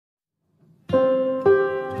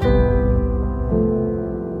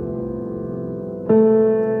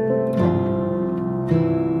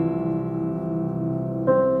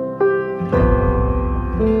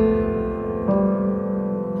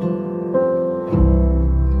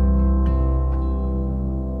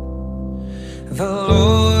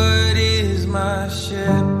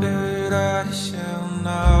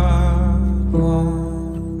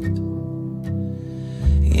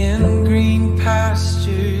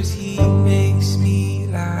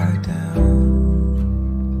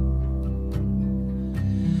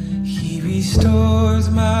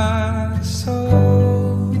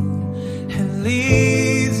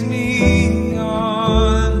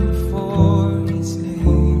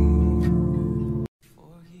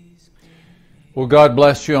Well, God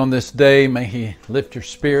bless you on this day. May He lift your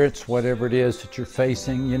spirits, whatever it is that you're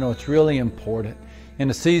facing. You know, it's really important in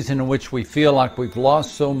a season in which we feel like we've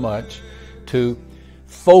lost so much to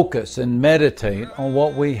focus and meditate on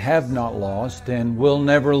what we have not lost and will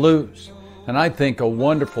never lose. And I think a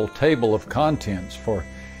wonderful table of contents for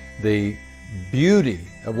the beauty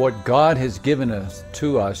of what God has given us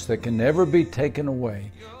to us that can never be taken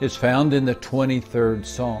away is found in the 23rd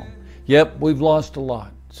Psalm. Yep, we've lost a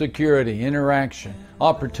lot. Security, interaction,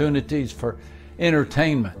 opportunities for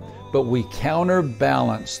entertainment. But we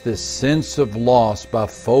counterbalance this sense of loss by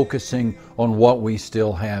focusing on what we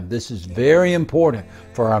still have. This is very important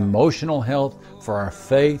for our emotional health, for our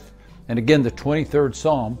faith. And again, the 23rd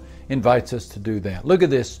Psalm invites us to do that. Look at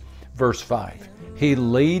this, verse 5. He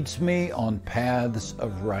leads me on paths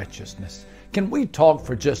of righteousness. Can we talk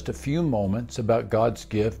for just a few moments about God's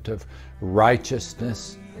gift of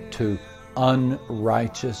righteousness to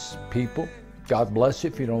unrighteous people? God bless you.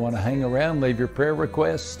 If you don't want to hang around, leave your prayer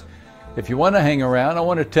request. If you want to hang around, I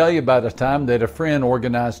want to tell you about a time that a friend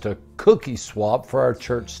organized a cookie swap for our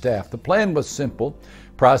church staff. The plan was simple.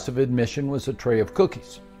 Price of admission was a tray of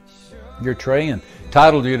cookies. Your tray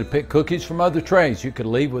entitled you to pick cookies from other trays. You could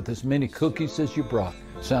leave with as many cookies as you brought.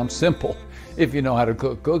 Sounds simple if you know how to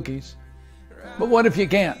cook cookies. But what if you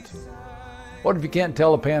can't? What if you can't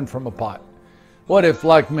tell a pan from a pot? What if,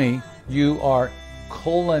 like me, you are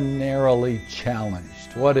culinarily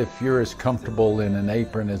challenged? What if you're as comfortable in an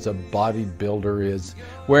apron as a bodybuilder is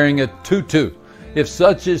wearing a tutu? If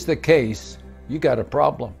such is the case, you got a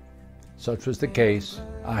problem. Such was the case,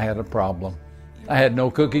 I had a problem. I had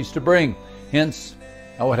no cookies to bring. Hence,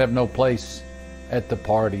 I would have no place at the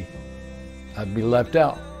party. I'd be left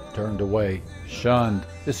out, turned away, shunned,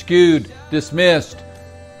 eschewed, dismissed.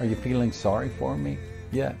 Are you feeling sorry for me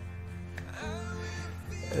yet?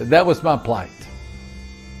 That was my plight.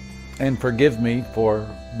 And forgive me for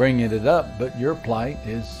bringing it up, but your plight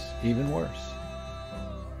is even worse.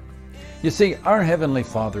 You see, our Heavenly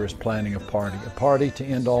Father is planning a party to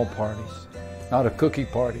end all parties. Not a cookie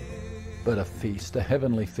party, but a feast, a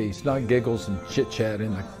heavenly feast. Not giggles and chit-chat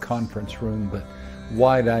in the conference room, but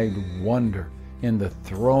wide-eyed wonder in the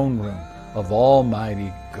throne room of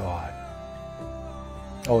Almighty God.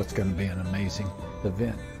 Oh, it's going to be an amazing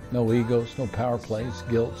event. No egos, no power plays,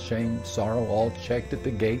 guilt, shame, sorrow, all checked at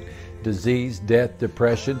the gate. Disease, death,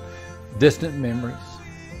 depression, distant memories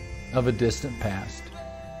of a distant past.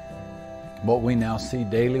 What we now see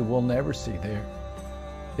daily, we'll never see there.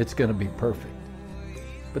 It's going to be perfect.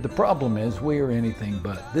 But the problem is we are anything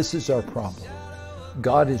but. This is our problem.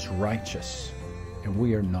 God is righteous, and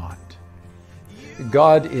we are not.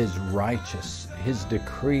 God is righteous. His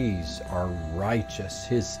decrees are righteous.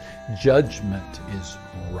 His judgment is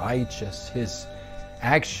righteous. His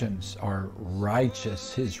actions are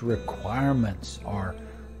righteous. His requirements are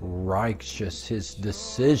righteous. His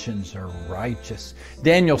decisions are righteous.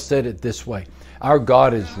 Daniel said it this way: our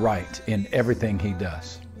God is right in everything He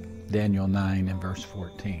does. Daniel 9 and verse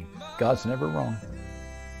 14. God's never wrong.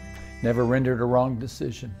 Never rendered a wrong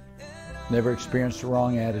decision. Never experienced a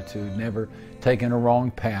wrong attitude. Never taken a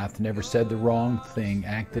wrong path. Never said the wrong thing.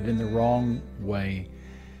 Acted in the wrong way.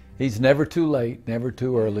 He's never too late, never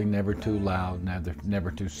too early, never too loud,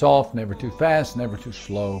 never too soft, never too fast, never too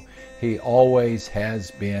slow. He always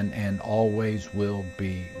has been and always will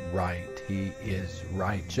be right. He is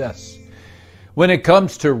righteous. When it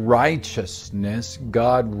comes to righteousness,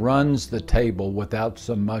 God runs the table without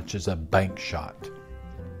so much as a bank shot.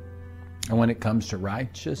 And when it comes to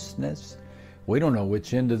righteousness, we don't know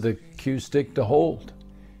which end of the cue stick to hold.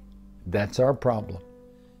 That's our problem.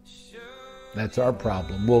 That's our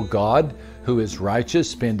problem. Will God, who is righteous,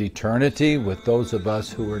 spend eternity with those of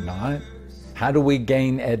us who are not? How do we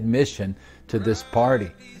gain admission to this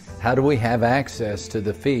party? How do we have access to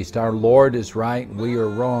the feast? Our Lord is right, we are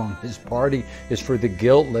wrong. His party is for the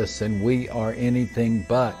guiltless, and we are anything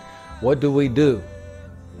but. What do?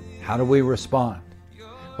 How do we respond?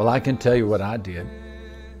 Well, I can tell you what I did.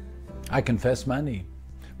 I confessed my need.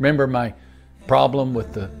 Remember my problem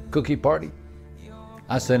with the cookie party?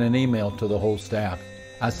 I sent an email to the whole staff.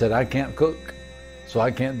 I said, I can't cook, so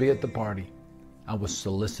I can't be at the party. I was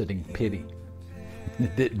soliciting pity.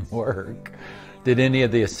 It didn't work. Did any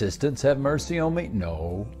of the assistants have mercy on me?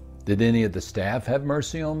 No. Did any of the staff have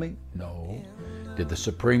mercy on me? No. Did the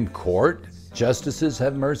Supreme Court justices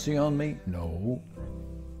have mercy on me? No.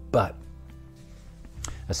 But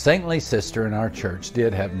a saintly sister in our church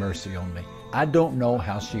did have mercy on me. I don't know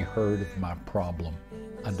how she heard of my problem.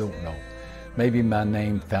 I don't know. Maybe my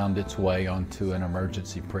name found its way onto an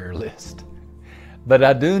emergency prayer list. But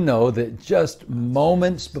I do know that just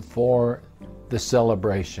moments before the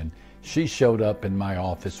celebration, she showed up in my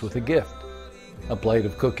office with a gift, a plate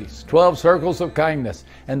of cookies, 12 circles of kindness.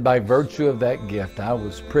 And by virtue of that gift, I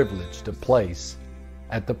was privileged to place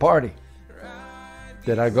at the party.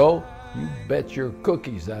 Did I go? You bet your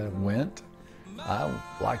cookies I went.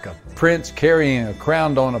 Like a prince carrying a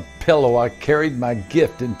crown on a pillow, I carried my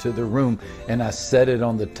gift into the room and I set it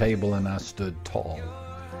on the table and I stood tall.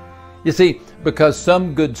 You see, because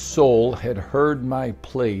some good soul had heard my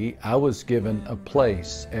plea, I was given a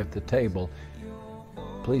place at the table.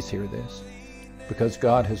 Please hear this. Because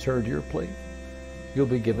God has heard your plea, you'll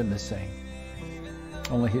be given the same.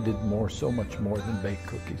 Only He did more, so much more than bake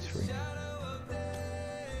cookies for you.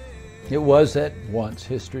 It was at once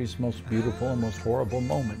history's most beautiful and most horrible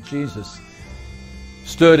moment. Jesus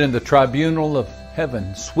stood in the tribunal of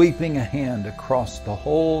heaven, sweeping a hand across the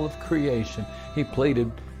whole of creation. He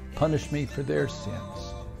pleaded, punish me for their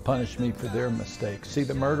sins. Punish me for their mistakes. See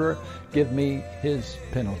the murderer? Give me his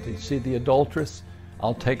penalty. See the adulteress?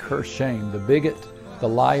 I'll take her shame. The bigot, the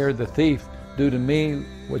liar, the thief, do to me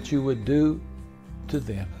what you would do to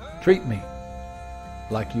them. Treat me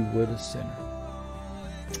like you would a sinner.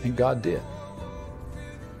 And God did.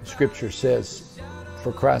 Scripture says,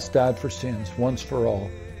 for Christ died for sins once for all,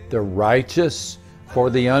 the righteous for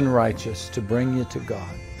the unrighteous, to bring you to God.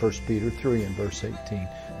 1 Peter 3 and verse 18.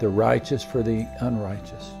 The righteous for the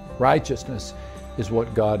unrighteous. Righteousness is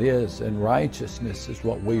what God is, and righteousness is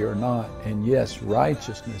what we are not. And yes,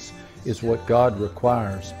 righteousness is what God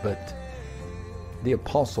requires, but the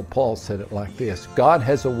Apostle Paul said it like this: God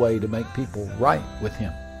has a way to make people right with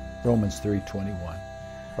Him. Romans 3:21.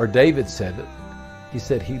 Or David said it. He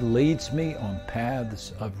said, He leads me on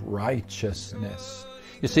paths of righteousness.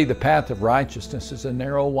 You see, the path of righteousness is a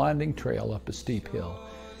narrow, winding trail up a steep hill.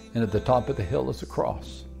 And at the top of the hill is a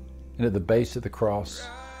cross. And at the base of the cross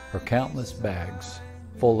are countless bags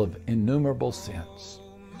full of innumerable sins.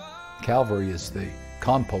 Calvary is the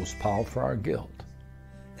compost pile for our guilt.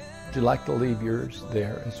 Would you like to leave yours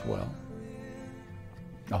there as well?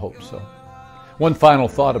 I hope so. One final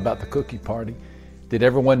thought about the cookie party. Did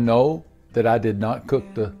everyone know that I did not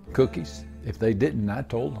cook the cookies? If they didn't, I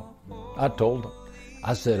told them.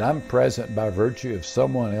 I said, I'm present by virtue of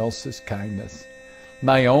someone else's kindness.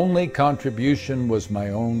 My only contribution was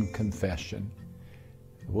my own confession.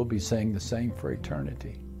 We'll be saying the same for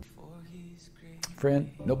eternity. Friend,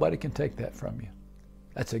 nobody can take that from you.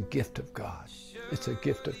 That's a gift of God. It's a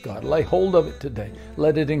gift of God. Lay hold of it today.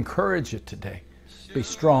 Let it encourage you today. Be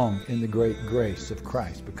strong in the great grace of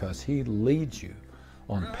Christ, because He leads you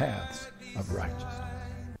on paths of righteousness.